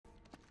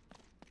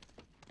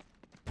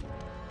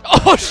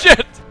Oh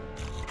shit!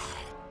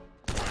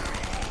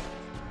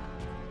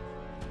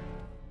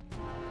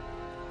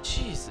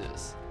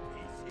 Jesus.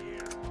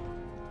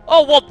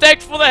 Oh, well,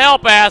 thanks for the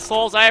help,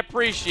 assholes. I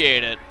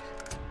appreciate it.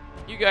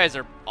 You guys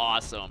are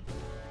awesome.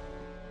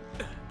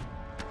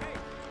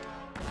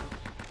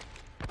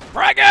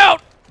 Frag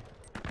out!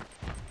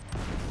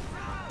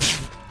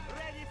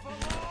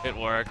 It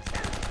worked.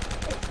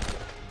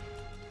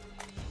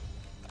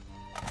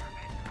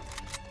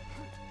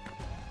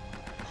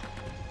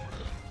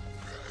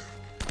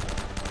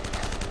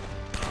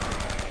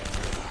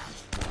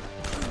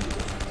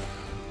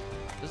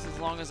 Just as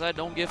long as I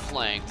don't get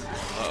flanked.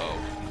 Oh.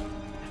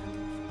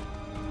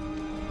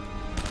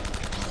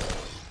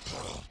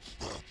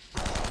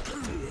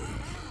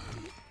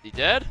 He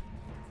dead?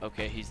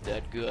 Okay, he's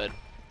dead. Good.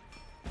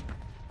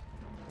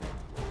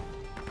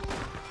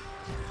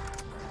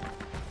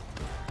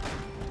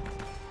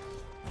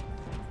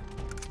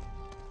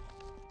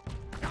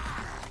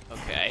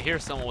 Okay, I hear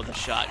someone with a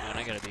shotgun.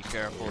 I gotta be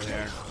careful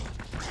here.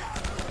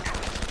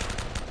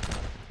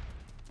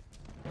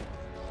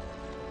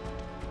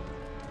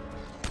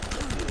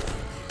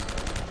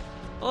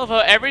 I love how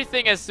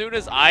everything, as soon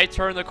as I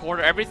turn the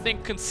corner,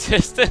 everything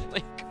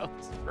consistently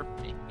goes for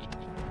me.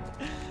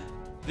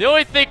 The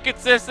only thing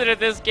consistent in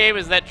this game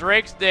is that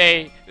Drake's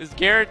Day is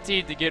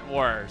guaranteed to get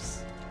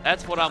worse.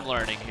 That's what I'm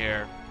learning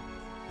here.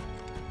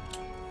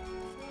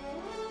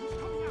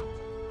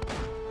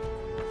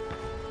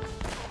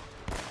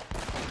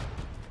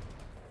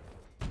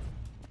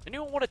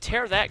 Anyone want to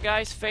tear that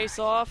guy's face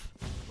off?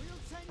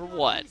 For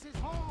what?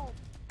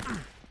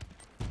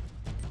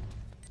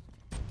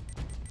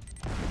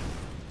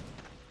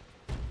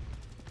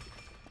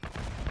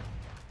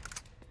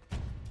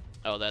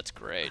 Oh, that's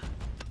great.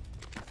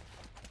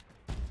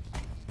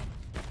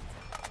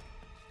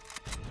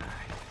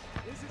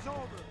 This is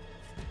over.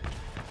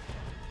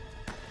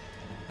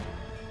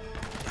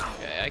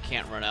 Okay, I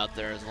can't run out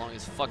there as long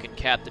as fucking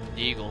Captain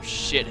Deagle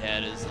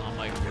shithead is on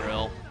my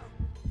grill.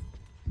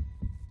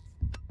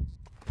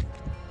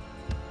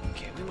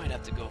 Okay, we might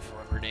have to go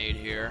for a grenade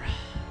here.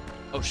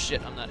 Oh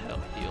shit, I'm not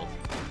healed.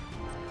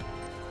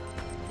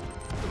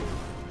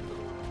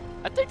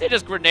 I think they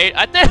just grenade.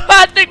 I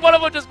think one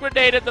of them just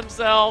grenaded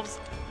themselves.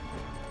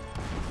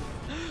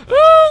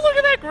 Ooh, look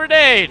at that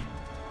grenade!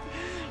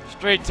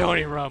 Straight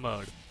Tony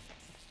Romo.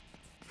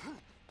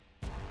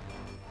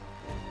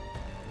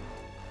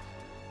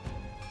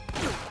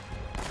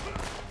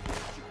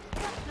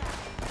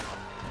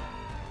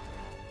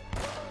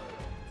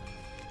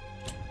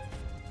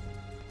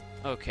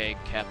 Okay,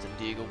 Captain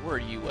Deagle, where are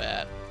you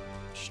at?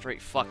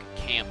 Straight fucking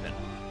camping.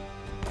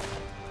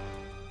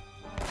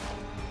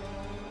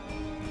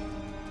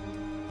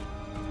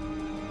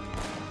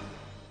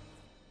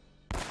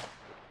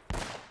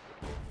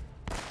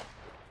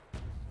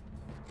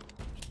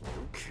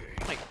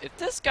 Like, if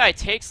this guy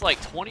takes like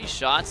 20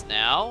 shots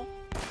now,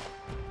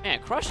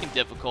 man, crushing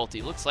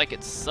difficulty looks like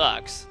it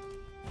sucks.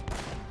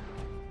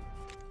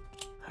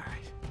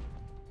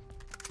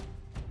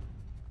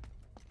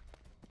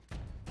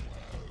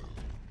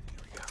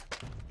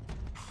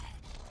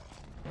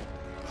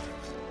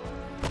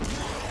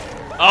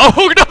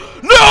 Oh, no!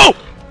 No!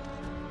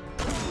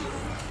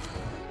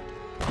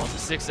 Oh,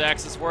 the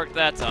 6-axis worked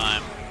that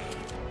time.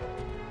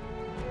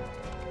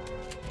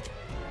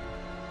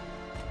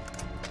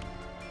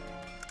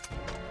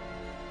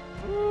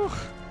 Whew.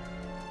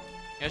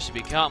 I should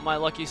be counting my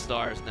lucky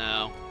stars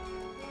now.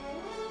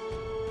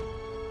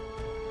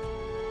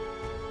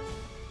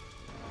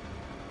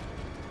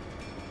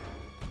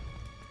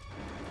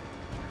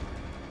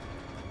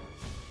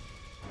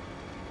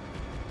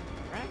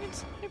 Dragon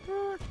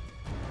Sniper?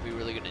 Are we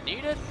really gonna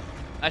need it?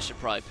 I should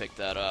probably pick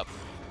that up.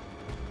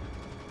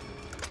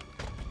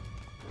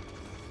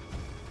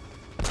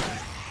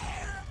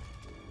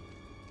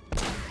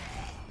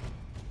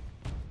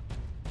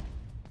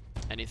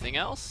 Anything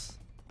else?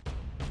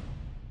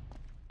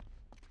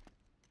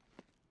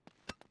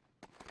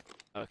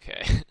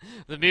 Okay.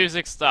 The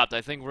music stopped.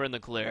 I think we're in the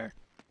clear.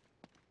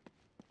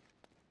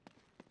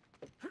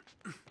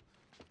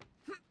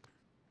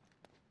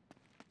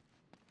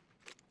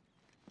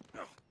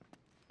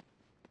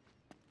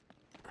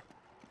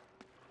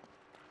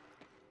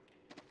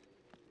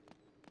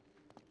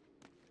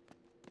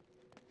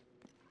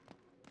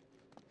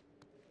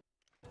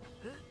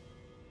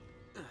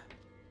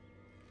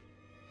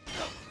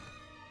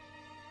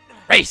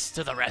 Race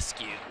to the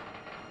rescue!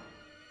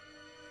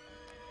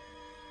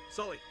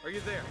 Sully, are you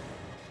there?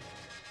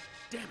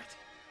 Damn it!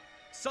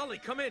 Sully,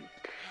 come in!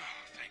 Oh,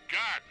 thank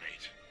God,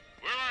 mate.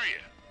 Where are you?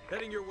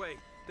 Heading your way.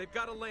 They've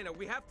got Elena.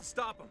 We have to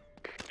stop them.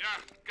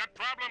 Yeah, got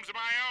problems of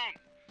my own.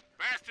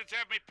 Bastards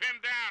have me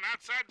pinned down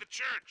outside the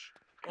church.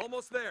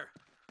 Almost there.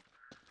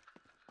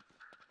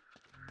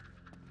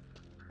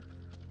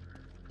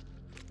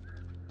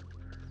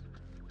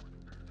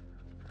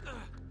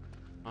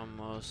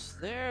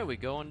 Almost there. We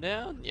going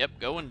down? Yep,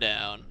 going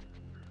down.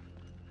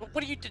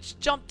 What do you just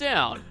jump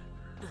down?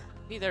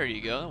 Hey, there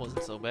you go. That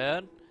wasn't so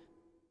bad.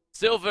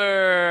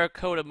 Silver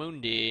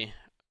Codamundi.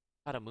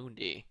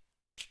 Codamundi.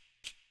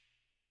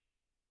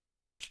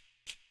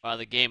 Wow,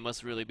 the game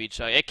must really be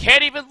chuggy. It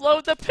can't even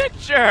load the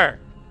picture!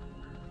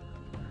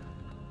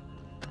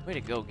 Way to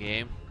go,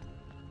 game.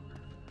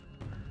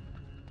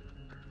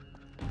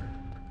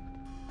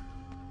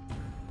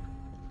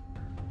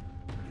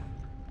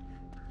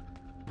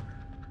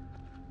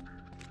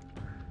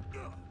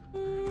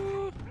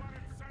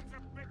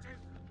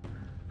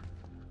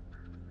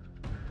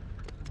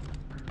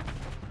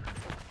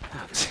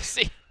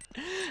 See,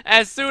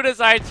 as soon as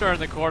I turn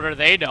the corner,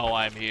 they know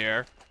I'm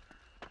here.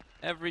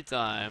 Every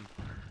time.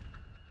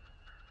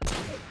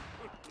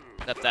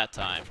 Except that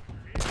time.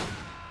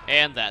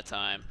 And that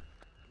time.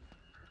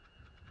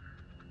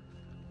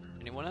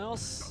 Anyone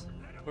else?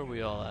 Where are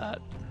we all at?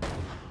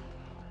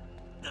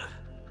 Is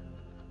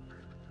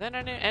that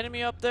an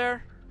enemy up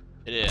there?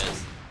 It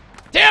is.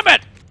 Damn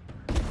it!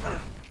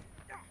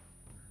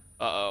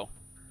 Uh-oh.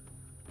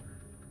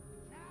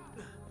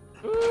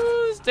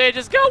 Ooh, this day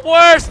just got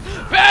worse!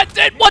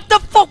 Bandit, what the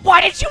fuck?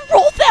 Why did you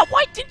roll that?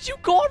 Why did you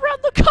go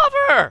around the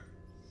cover?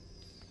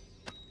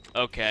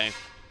 Okay.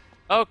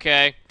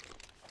 Okay.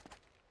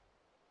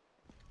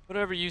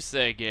 Whatever you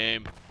say,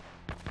 game.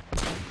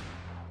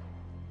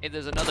 Hey,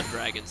 there's another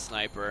dragon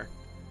sniper.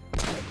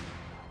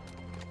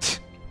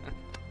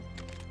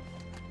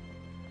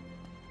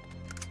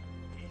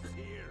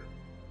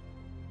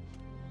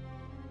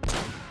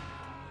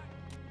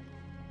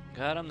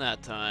 Got him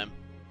that time.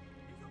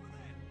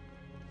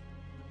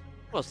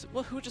 Well,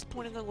 who just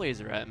pointed the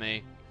laser at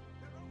me?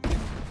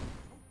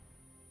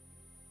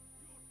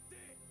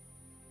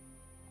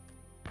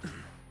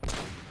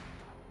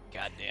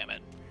 God damn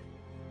it.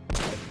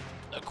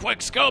 The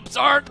quick scopes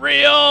aren't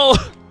real!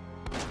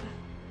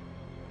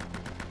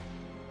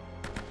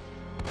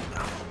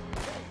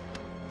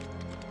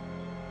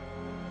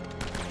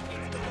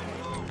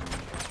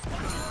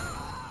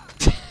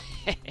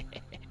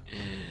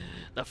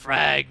 The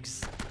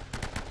frags.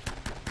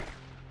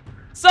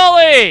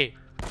 Sully!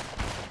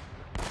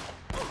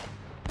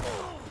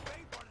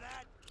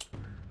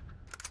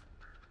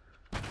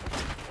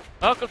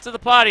 Welcome to the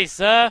potty,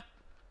 sir.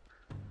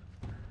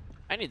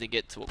 I need to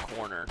get to a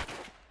corner.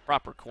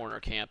 Proper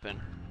corner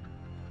camping.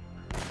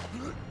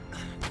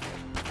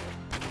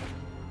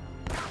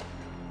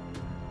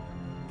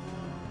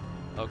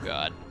 Oh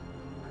god.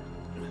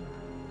 Here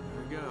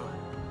we go.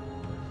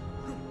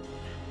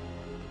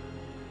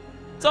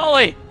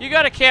 Sully, you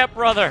got a camp,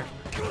 brother.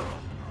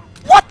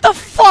 What the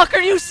fuck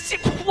are you?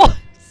 What?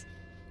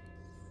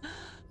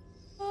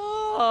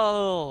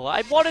 Oh,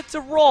 I wanted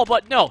to roll,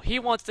 but no, he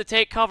wants to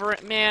take cover.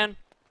 Man,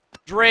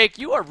 Drake,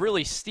 you are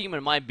really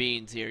steaming my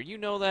beans here. You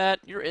know that?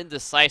 Your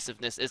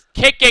indecisiveness is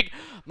kicking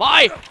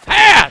my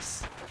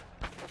ass!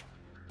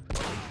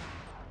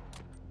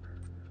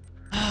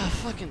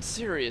 Fucking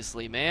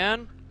seriously,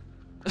 man.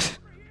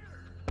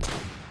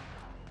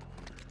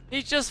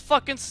 He just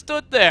fucking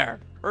stood there.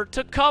 Or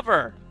took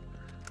cover.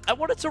 I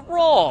wanted to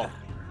roll.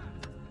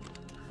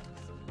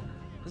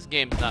 This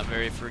game's not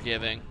very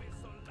forgiving.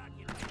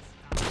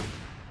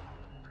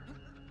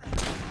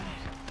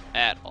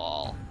 At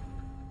all.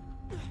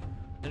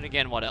 And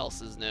again, what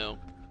else is new?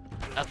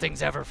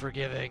 Nothing's ever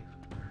forgiving.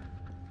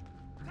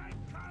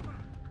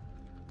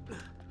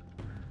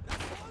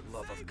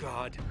 Love of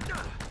God.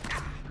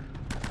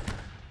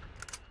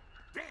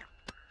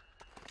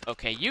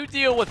 Okay, you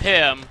deal with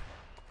him.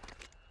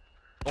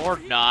 Or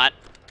not.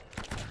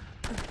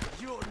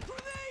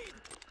 Grenade!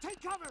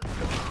 Take cover!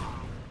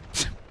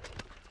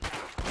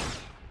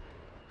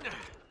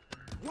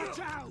 Watch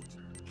out!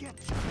 Get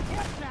your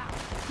head down!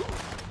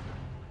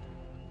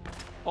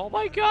 Oh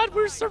my god,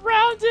 we're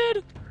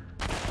surrounded!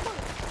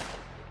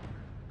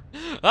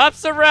 I'm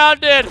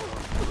surrounded!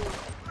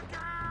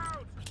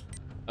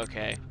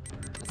 Okay.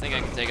 I think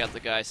I can take out the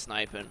guy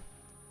sniping.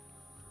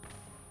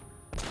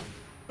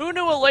 Who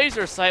knew a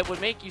laser sight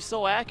would make you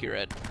so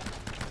accurate?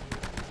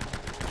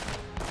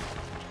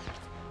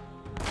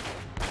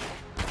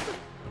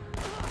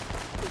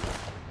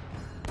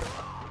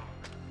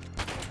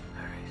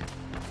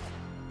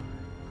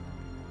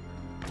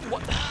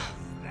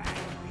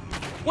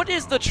 What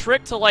is the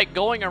trick to, like,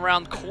 going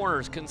around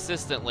corners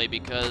consistently?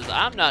 Because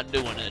I'm not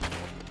doing it.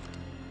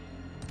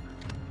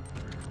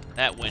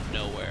 That went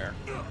nowhere.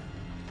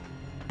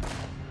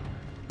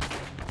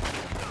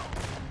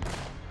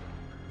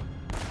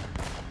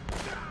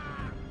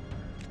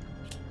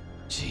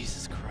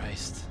 Jesus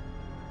Christ.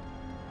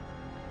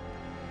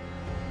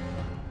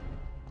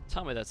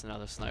 Tell me that's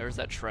another sniper. Is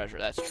that treasure?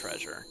 That's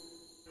treasure.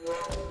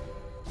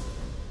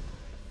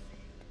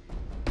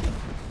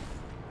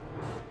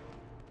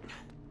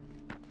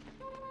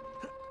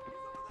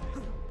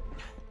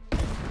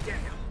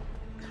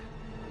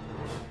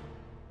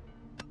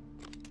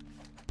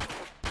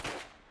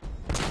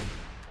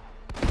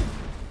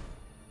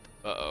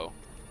 Uh-oh.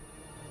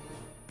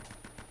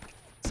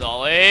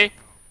 Sully?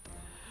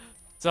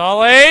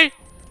 Sully?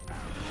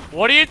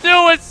 What are you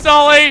doing,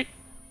 Sully?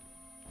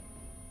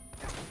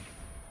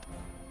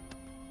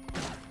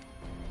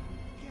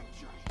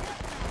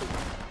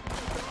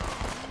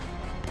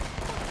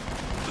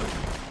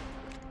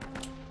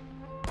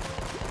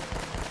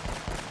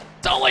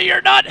 Sully,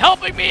 you're not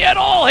helping me at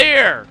all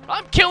here!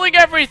 I'm killing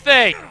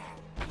everything!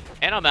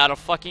 And I'm out of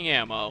fucking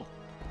ammo.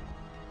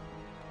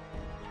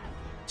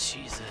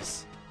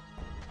 Jesus.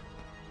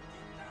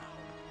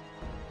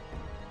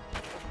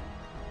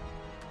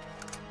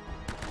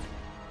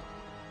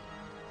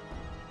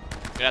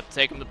 We have to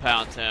take him to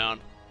Pound Town.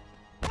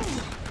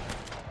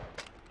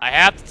 I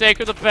have to take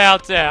him to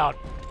Pound Town.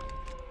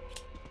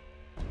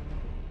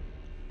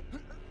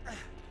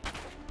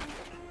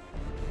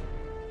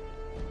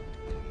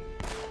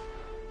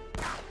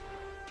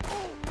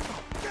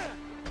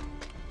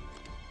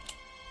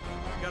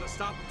 Gotta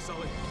stop them,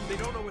 Sully. They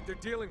don't know what they're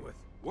dealing with.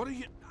 What are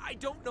you... I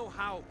don't know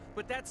how,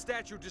 but that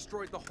statue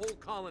destroyed the whole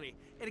colony,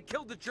 and it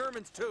killed the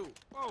Germans too.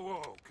 Whoa,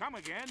 whoa, come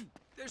again?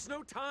 There's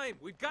no time.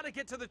 We've got to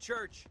get to the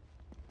church.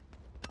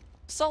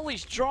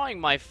 Sully's drawing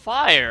my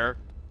fire.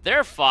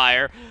 Their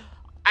fire.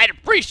 I'd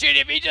appreciate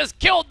it if he just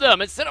killed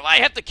them instead of I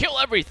have to kill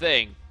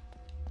everything.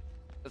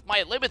 With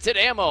my limited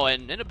ammo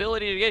and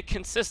inability to get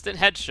consistent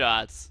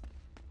headshots.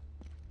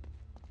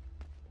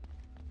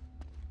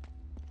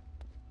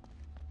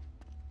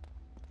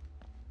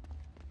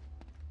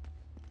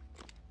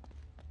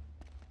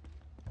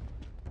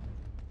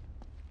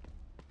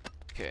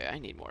 Okay, I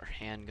need more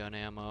handgun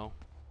ammo.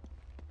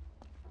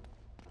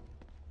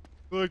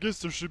 Well, I guess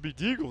there should be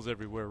deagles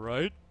everywhere,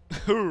 right?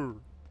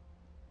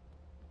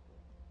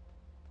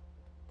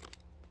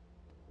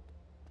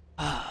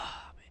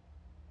 Ah, man.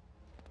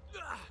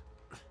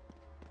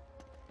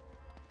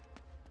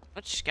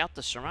 Let's scout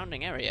the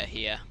surrounding area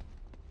here.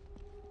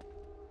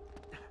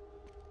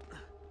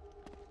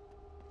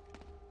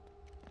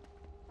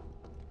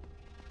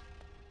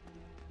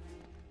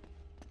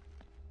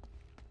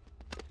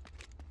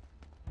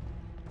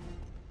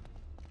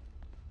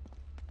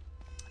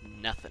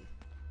 Nothing.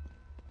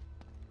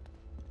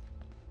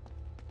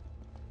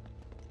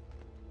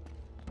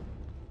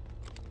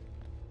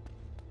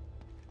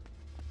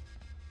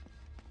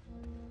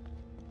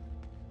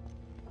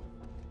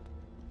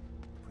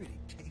 Pretty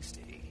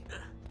tasty.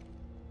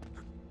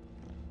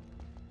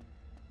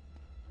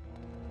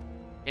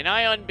 Can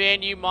I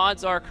unban you?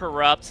 Mods are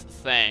corrupt.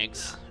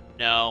 Thanks.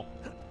 No.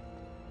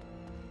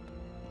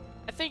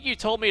 I think you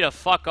told me to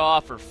fuck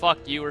off or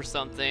fuck you or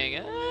something.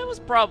 It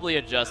was probably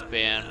a just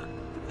ban.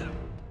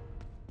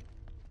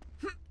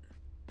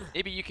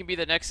 Maybe you can be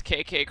the next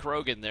KK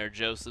Krogan there,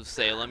 Joseph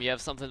Salem. You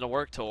have something to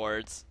work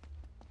towards.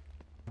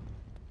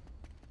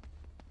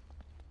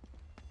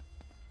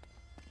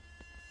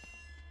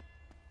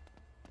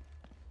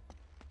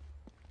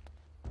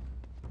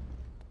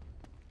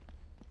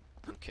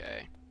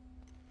 Okay.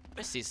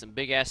 I see some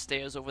big-ass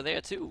stairs over there,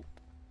 too.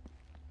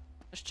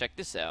 Let's check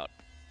this out.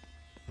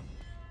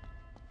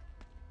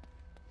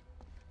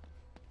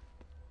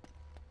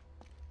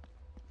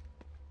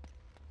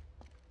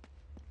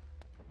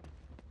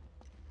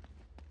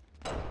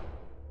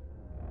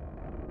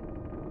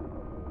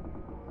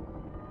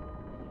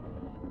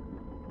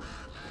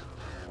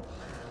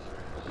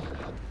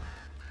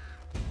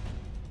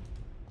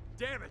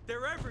 Damn it,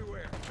 they're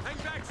everywhere. Hang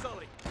back,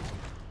 Sully.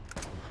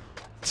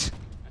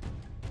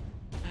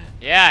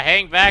 Yeah,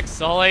 hang back,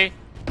 Sully.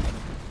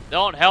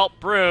 Don't help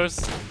Bruce.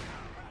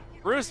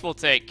 Bruce will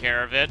take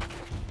care of it.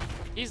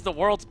 He's the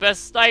world's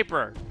best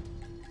sniper.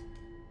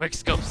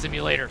 Quickscope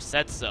Simulator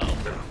said so.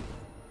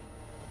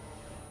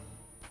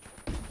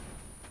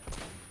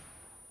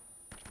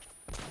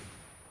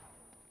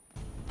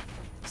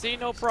 See,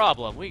 no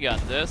problem. We got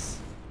this.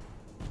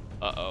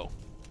 Uh-oh.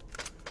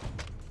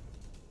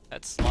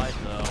 That slide,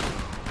 though.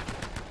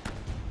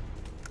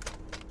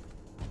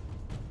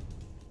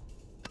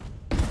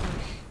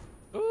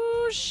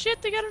 Ooh,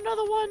 shit, they got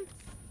another one.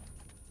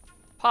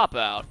 Pop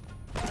out.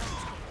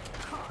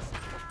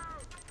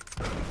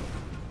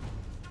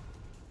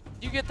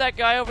 You get that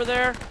guy over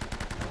there?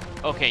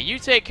 Okay, you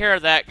take care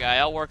of that guy.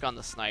 I'll work on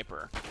the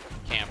sniper.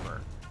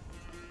 Camper.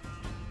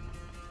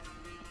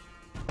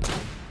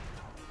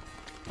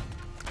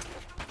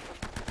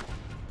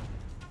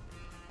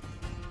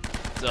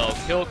 So,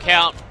 kill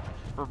count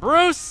for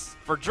Bruce,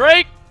 for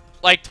Drake,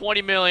 like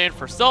 20 million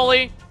for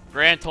Sully.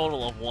 Grand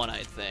total of 1, I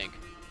think.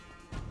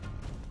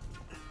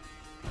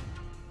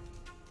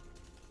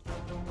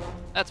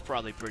 That's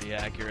probably pretty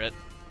accurate.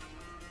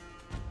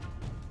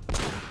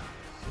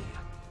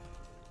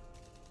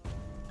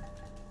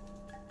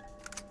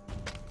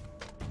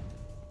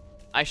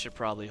 I should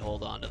probably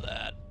hold on to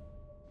that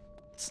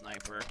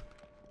sniper.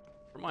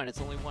 For mine,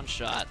 it's only 1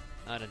 shot.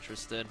 Not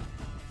interested.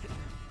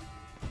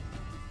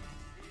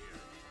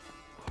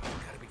 Oh, you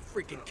gotta be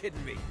freaking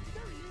kidding me.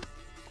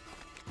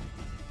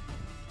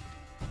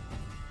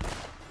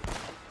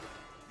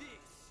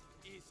 This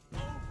is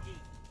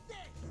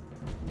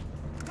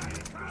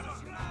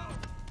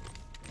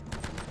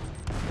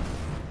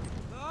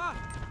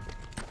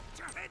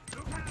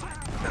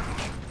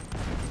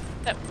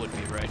That would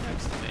be right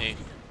next to me.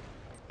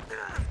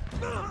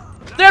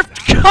 There,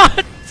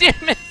 God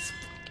damn it!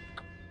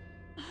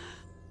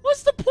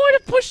 What's the point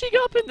of pushing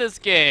up in this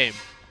game?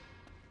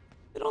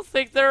 I don't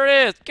think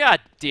there is.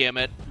 God damn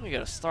it! We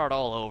gotta start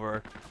all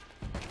over.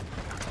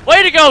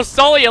 Way to go,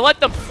 Sully! You let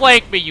them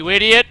flank me, you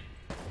idiot!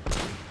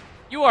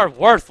 You are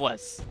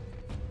worthless.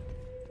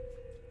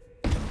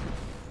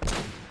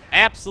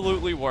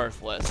 Absolutely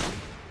worthless.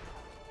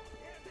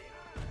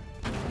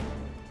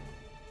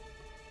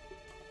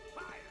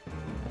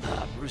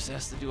 Bruce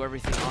has to do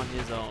everything on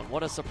his own.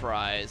 What a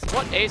surprise.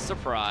 What a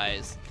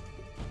surprise.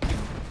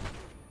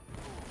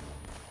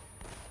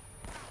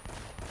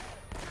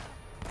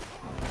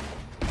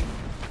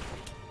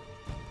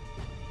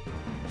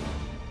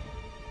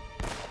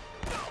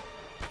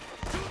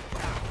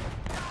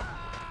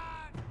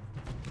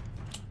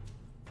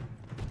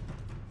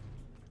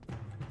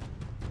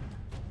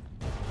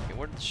 Okay,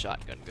 where did the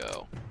shotgun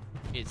go?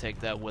 We need to take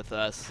that with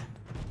us.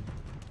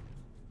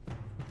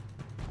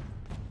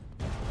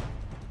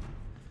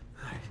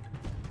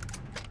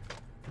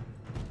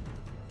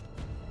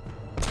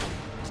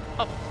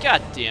 Oh,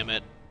 god damn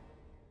it.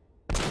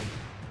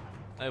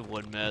 I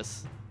would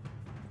miss.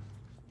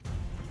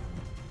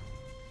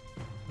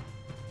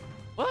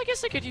 Well, I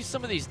guess I could use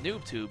some of these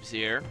noob tubes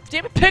here.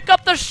 Damn it, pick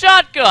up the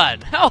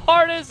shotgun! How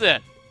hard is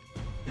it?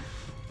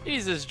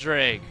 Jesus,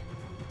 Drake.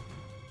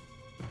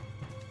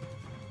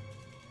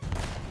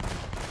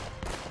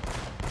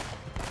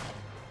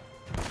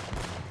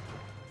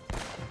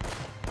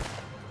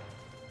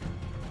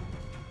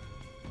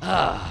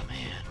 Ah,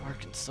 man,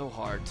 working so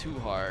hard, too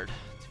hard.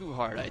 Too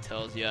hard, I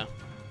tells ya.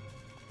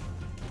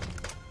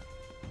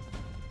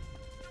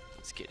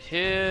 Let's get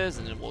his,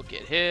 and then we'll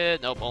get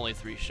hit. Nope, only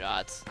 3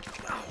 shots.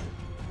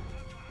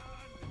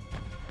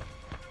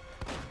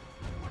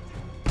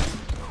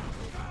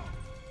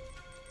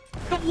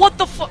 What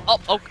the fuck? Oh,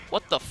 oh,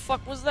 what the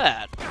fuck was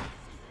that?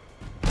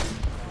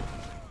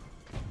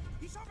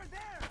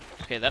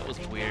 Okay, that was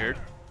weird.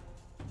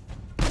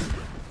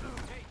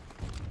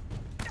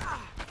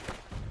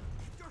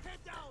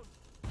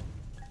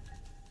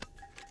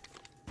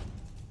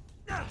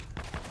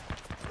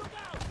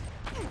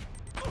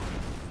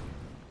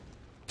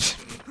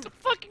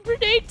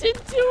 Grenade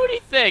didn't do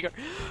anything!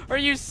 Are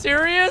you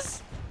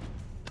serious?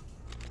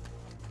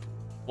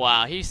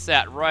 Wow, he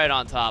sat right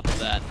on top of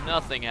that.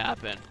 Nothing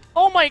happened.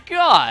 Oh my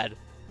god!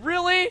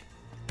 Really?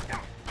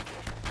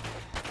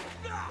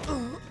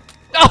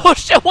 Oh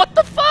shit, what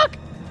the fuck?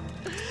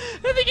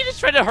 I think he just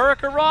tried to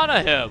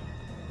Hurricanrana him.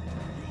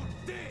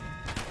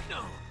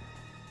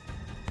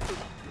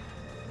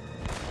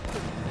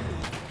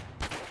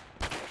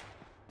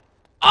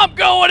 I'm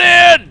going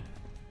in!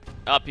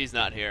 Oh, he's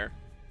not here.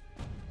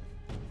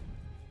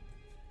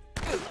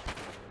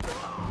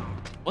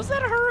 Was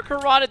that a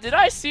Hurricanrana? Did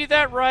I see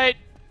that right?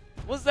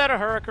 Was that a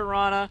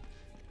Hurricanrana?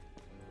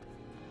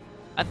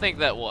 I think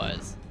that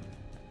was.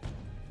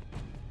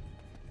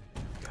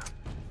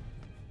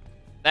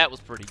 That was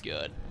pretty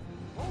good.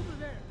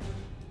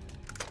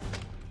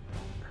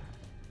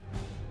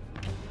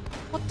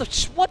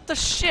 What the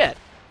shit?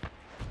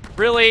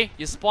 Really?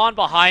 You spawned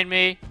behind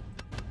me?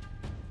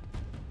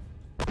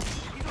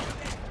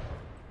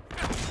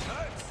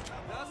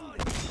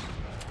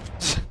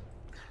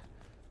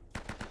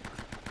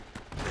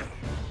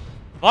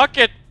 Fuck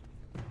it!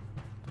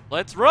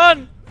 Let's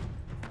run!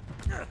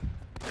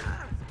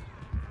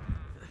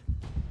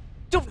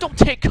 Don't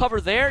take cover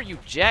there, you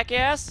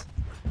jackass!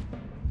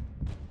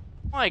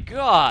 My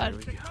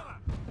god!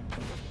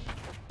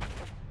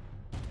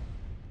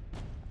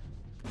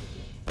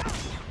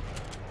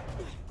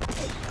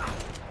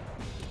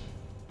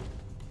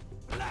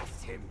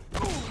 Blast him!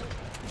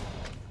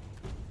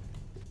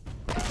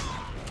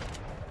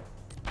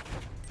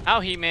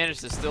 How he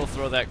managed to still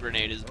throw that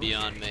grenade is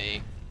beyond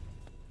me.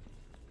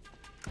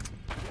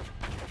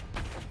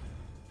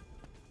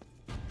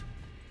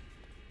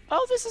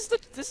 Oh, this is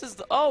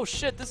the, oh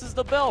shit, this is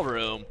the bell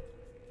room.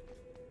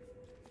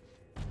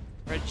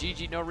 Right,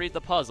 GG, no read the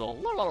puzzle.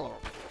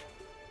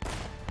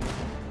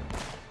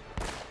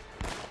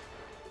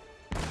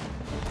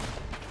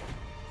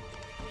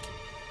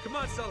 Come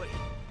on, Sully.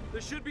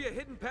 There should be a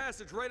hidden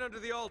passage right under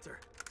the altar.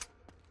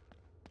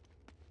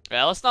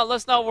 Yeah,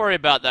 let's not worry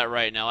about that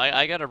right now.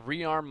 I gotta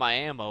rearm my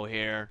ammo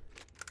here.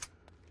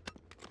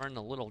 Running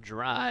a little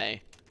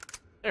dry.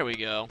 There we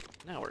go.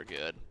 Now we're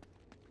good.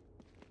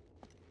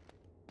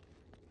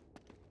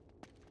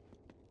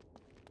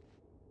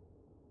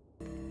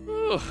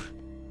 Ooh,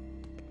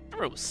 that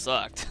room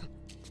sucked.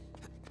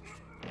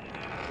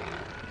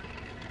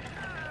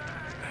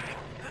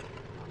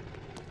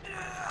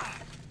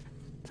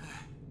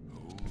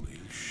 Holy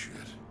shit.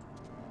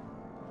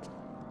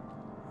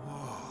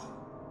 Whoa.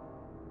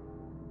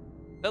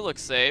 That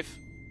looks safe.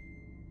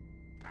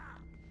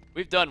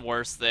 We've done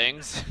worse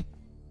things.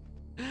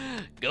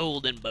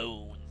 Golden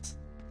bones.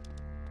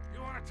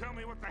 You want to tell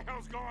me what the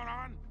hell's going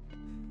on?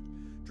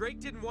 Drake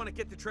didn't want to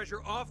get the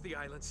treasure off the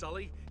island,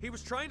 Sully. He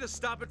was trying to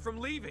stop it from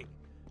leaving.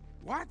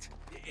 What?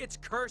 It's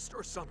cursed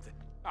or something.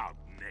 Oh,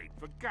 Nate,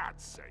 for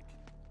God's sake.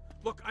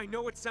 Look, I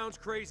know it sounds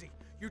crazy.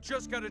 You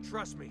just gotta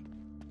trust me.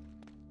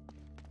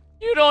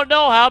 You don't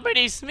know how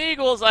many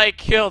Smeagol's I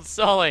killed,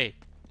 Sully.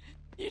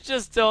 You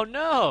just don't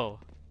know.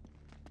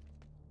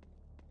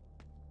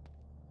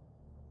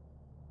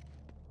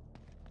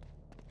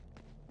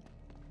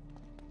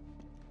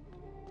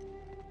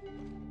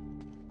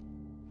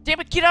 damn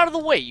it, get out of the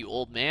way, you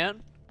old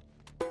man.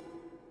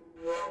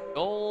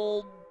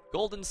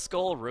 Golden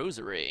Skull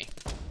Rosary.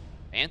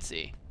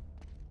 Fancy.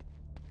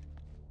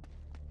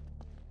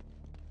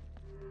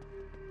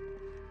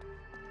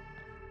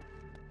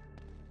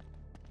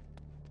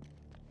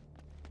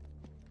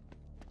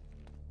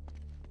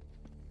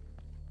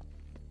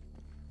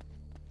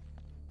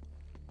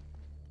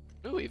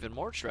 Ooh, even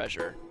more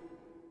treasure.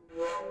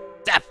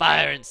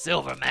 Sapphire and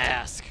silver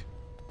mask.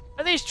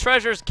 Are these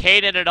treasures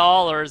cated at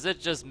all, or is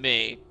it just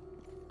me?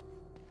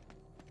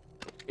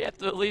 We have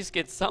to at least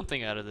get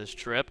something out of this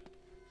trip.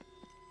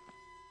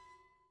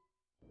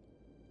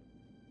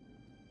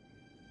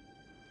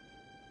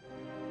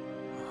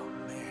 Oh,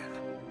 man.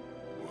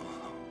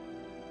 Whoa.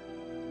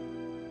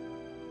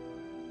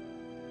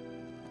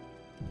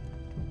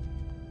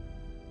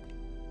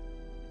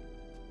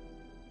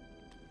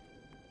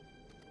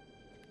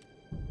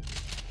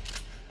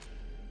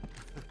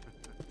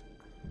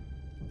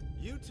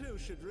 You two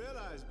should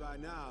realize by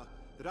now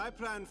that I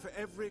plan for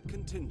every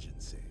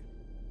contingency.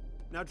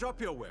 Now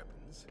drop your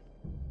weapons.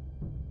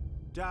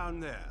 Down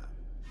there.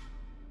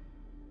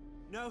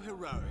 No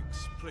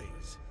heroics,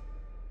 please.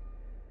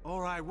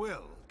 Or I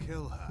will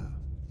kill her.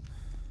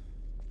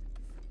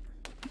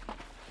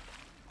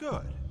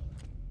 Good.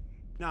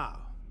 Now,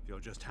 if you'll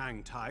just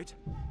hang tight,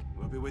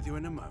 we'll be with you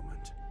in a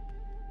moment.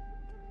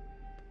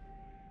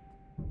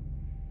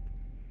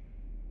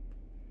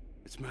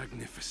 It's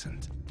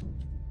magnificent.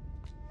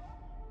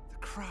 The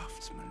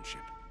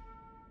craftsmanship.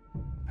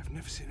 I've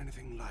never seen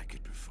anything like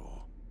it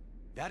before.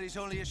 That is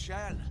only a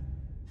shell.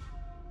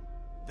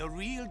 The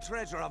real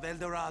treasure of El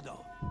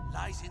Dorado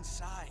lies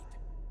inside.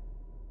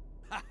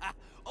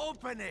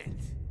 Open it!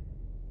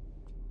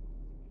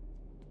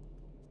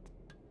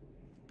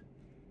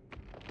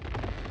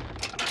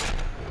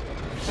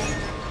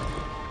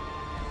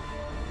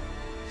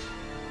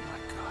 My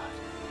God.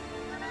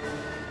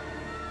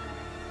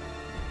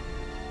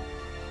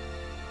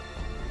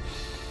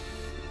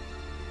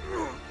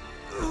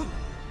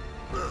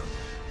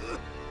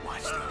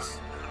 Watch this.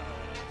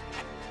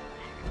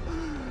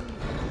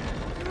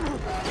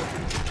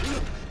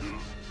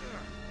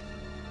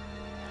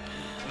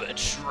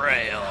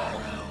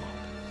 Betrayal.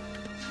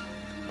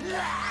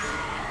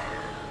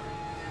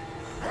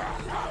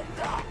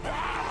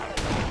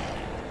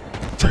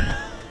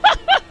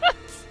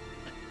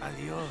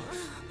 Adios,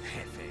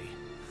 Jefe.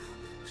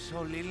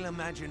 So little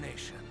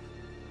imagination.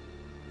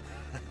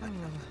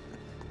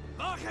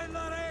 Bajen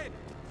la red!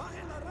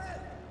 Bajen la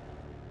red!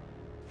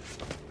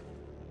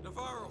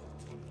 Navarro,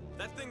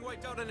 that thing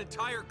wiped out an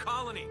entire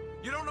colony.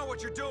 You don't know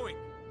what you're doing.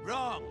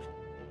 Wrong.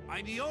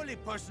 I'm the only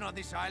person on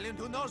this island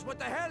who knows what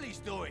the hell he's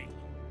doing.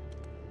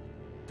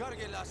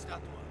 Cargue la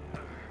estatua.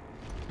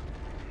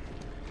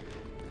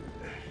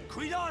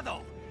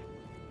 Cuidado!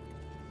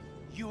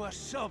 You are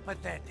so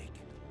pathetic.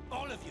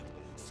 All of you,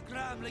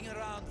 scrambling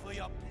around for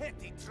your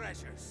petty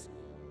treasures.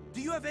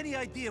 Do you have any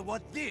idea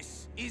what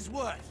this is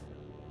worth?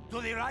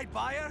 To the right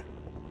buyer?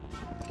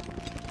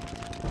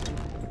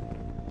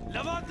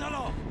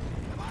 Levántalo!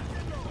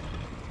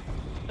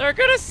 They're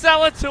gonna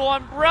sell it to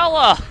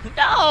Umbrella!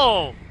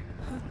 No!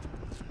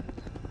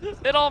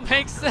 It all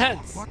makes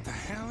sense. What the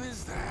hell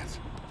is that?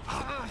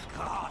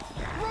 God.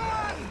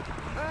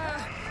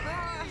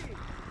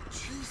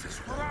 Jesus,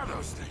 what are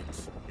those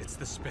things? It's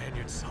the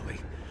Spaniards, Sully.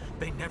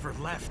 They never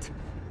left.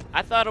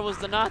 I thought it was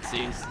the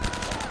Nazis.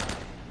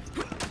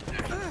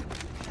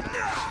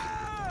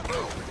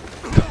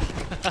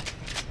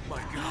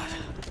 My God.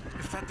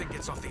 If that thing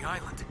gets off the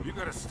island. You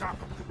gotta stop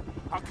him.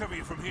 I'll cover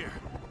you from here.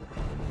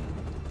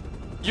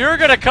 You're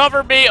gonna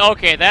cover me?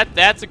 Okay,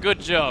 that's a good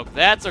joke.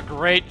 That's a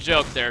great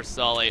joke there,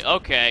 Sully.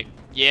 Okay,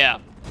 yeah.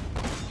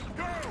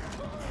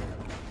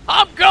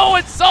 I'm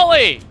going,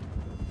 Sully!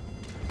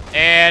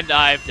 And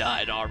I've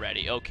died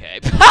already. Okay.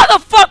 How the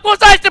fuck was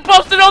I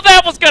supposed to know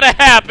that was gonna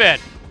happen?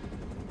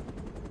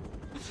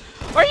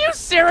 Are you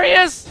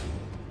serious?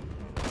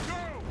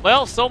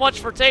 Well, so much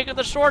for taking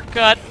the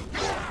shortcut.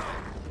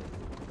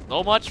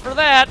 So much for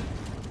that.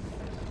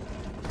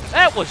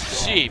 That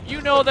was cheap.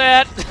 You know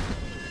that.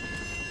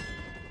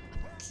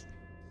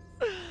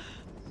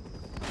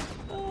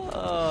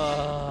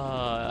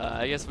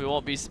 I guess we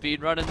won't be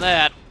speed running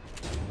that.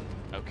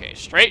 Okay,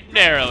 straight and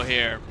narrow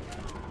here.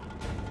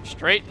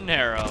 Straight and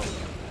narrow.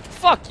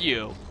 Fuck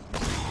you.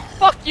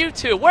 Fuck you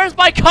too. Where's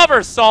my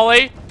cover,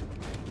 Sully?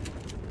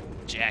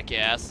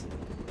 Jackass.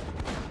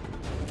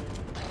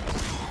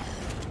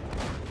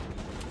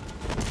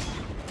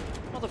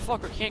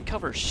 Motherfucker can't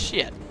cover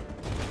shit.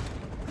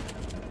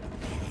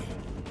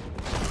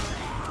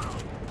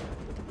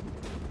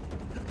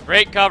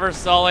 Great cover,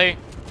 Sully.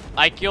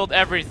 I killed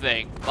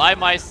everything by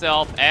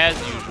myself as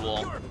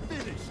usual.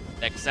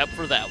 Except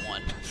for that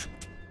one.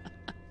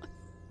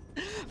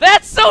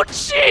 That's so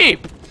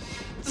cheap!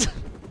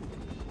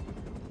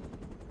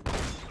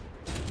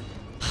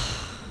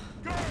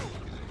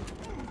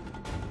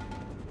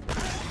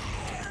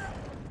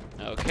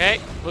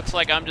 Okay, looks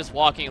like I'm just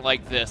walking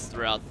like this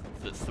throughout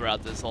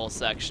this whole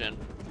section.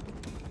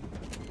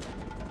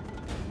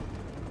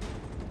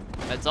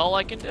 That's all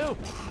I can do.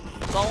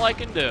 That's all I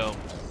can do.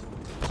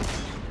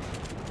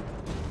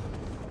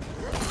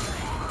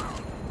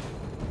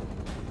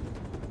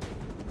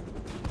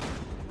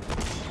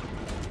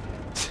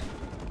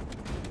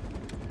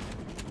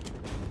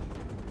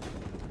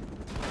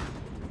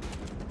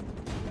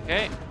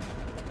 Okay.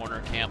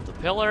 Corner camp the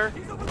pillar.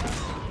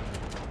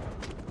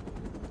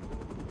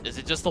 Is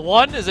it just the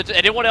one? Is it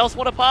anyone else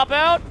want to pop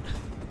out?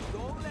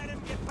 Don't let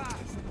him get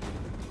past.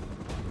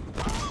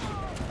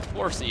 Of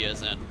course he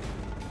isn't.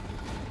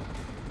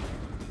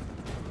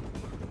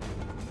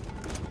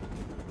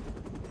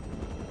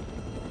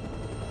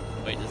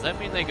 Wait, does that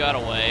mean they got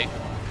away?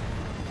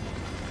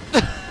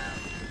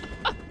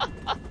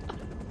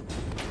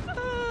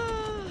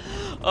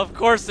 Of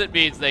course it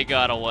means they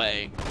got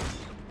away.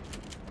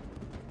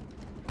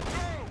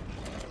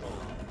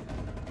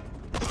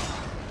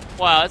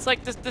 Wow, it's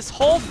like this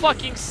whole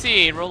fucking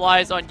scene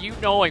relies on you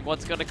knowing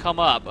what's gonna come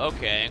up.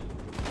 Okay.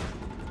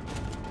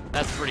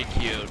 That's pretty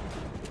cute.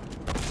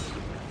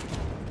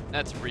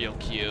 That's real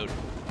cute.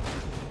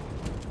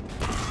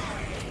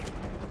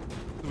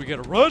 We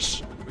gotta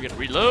rush, we're gonna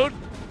reload,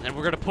 and then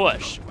we're gonna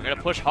push. We're gonna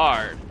push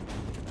hard.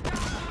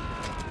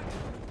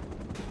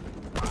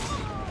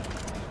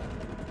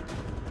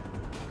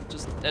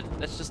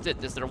 That's just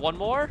it. Is there one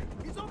more?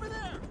 He's over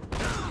there.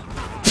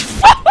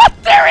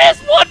 There is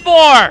one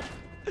more!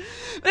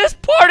 This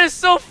part is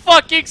so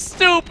fucking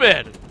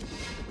stupid!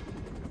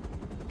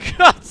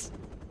 God.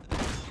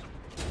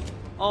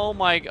 Oh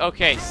my,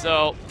 okay,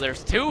 so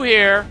there's 2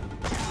 here.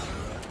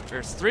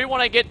 There's 3 when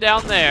I get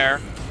down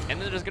there.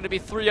 And then there's gonna be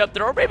 3 up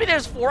there. Or maybe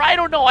there's 4, I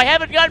don't know. I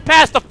haven't gotten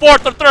past the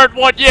 4th or 3rd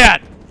one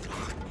yet!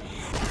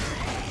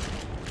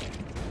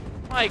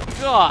 My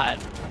God.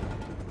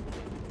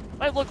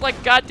 I look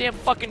like goddamn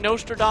fucking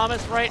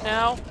Nostradamus right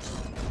now.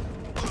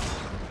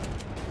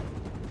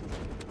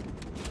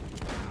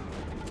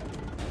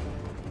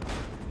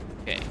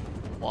 Okay,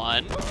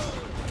 1.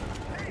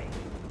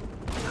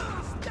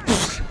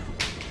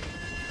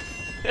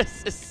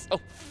 This is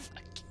so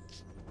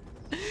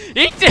fucking...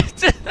 He did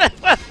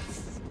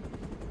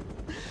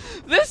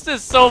This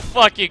is so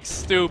fucking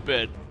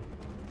stupid.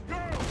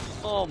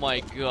 Oh my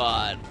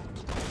God.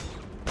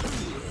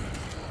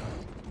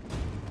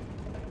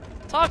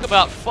 Talk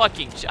about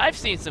fucking... I've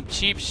seen some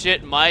cheap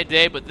shit in my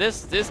day, but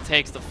this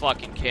takes the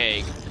fucking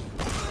cake.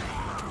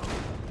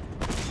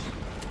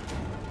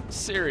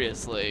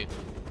 Seriously.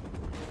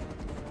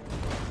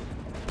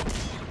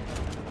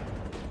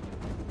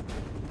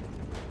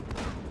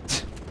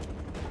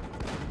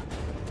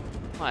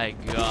 My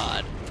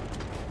God.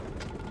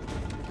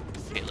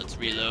 Okay, let's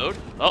reload.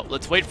 Oh,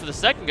 let's wait for the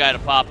second guy to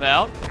pop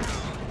out.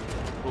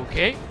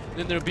 Okay,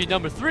 then there'll be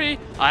number 3.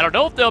 I don't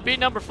know if there'll be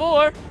number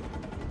 4.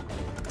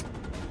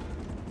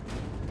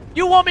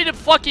 You want me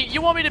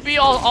to be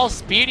all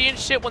speedy and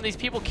shit when these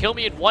people kill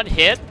me in 1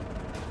 hit?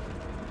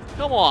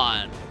 Come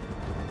on.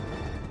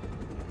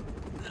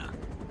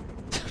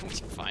 We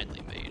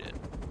finally made it.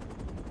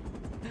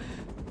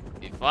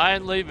 We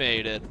finally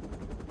made it.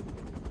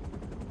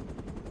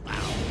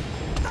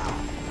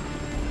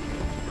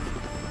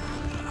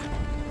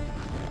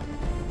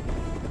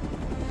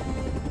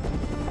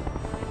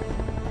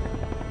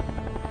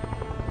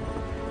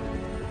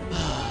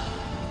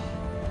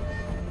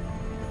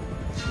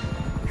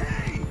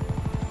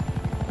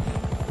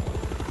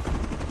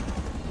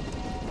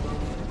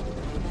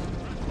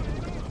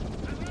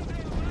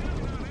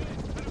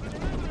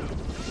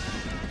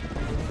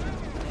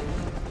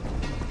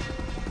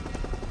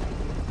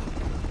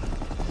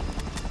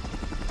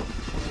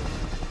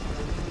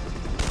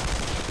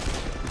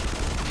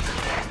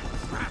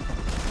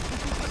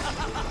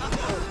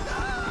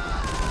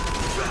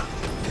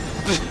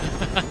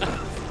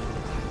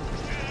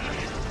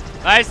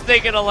 Nice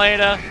thinking,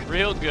 Elena.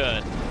 Real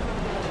good.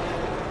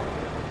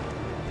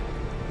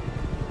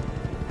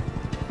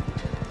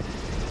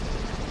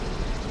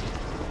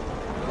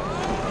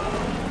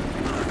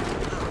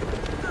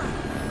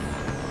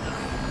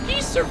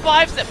 He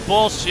survives that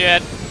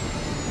bullshit.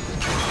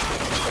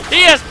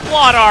 He has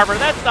plot armor.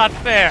 That's not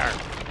fair.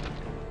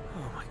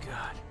 Oh my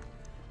God.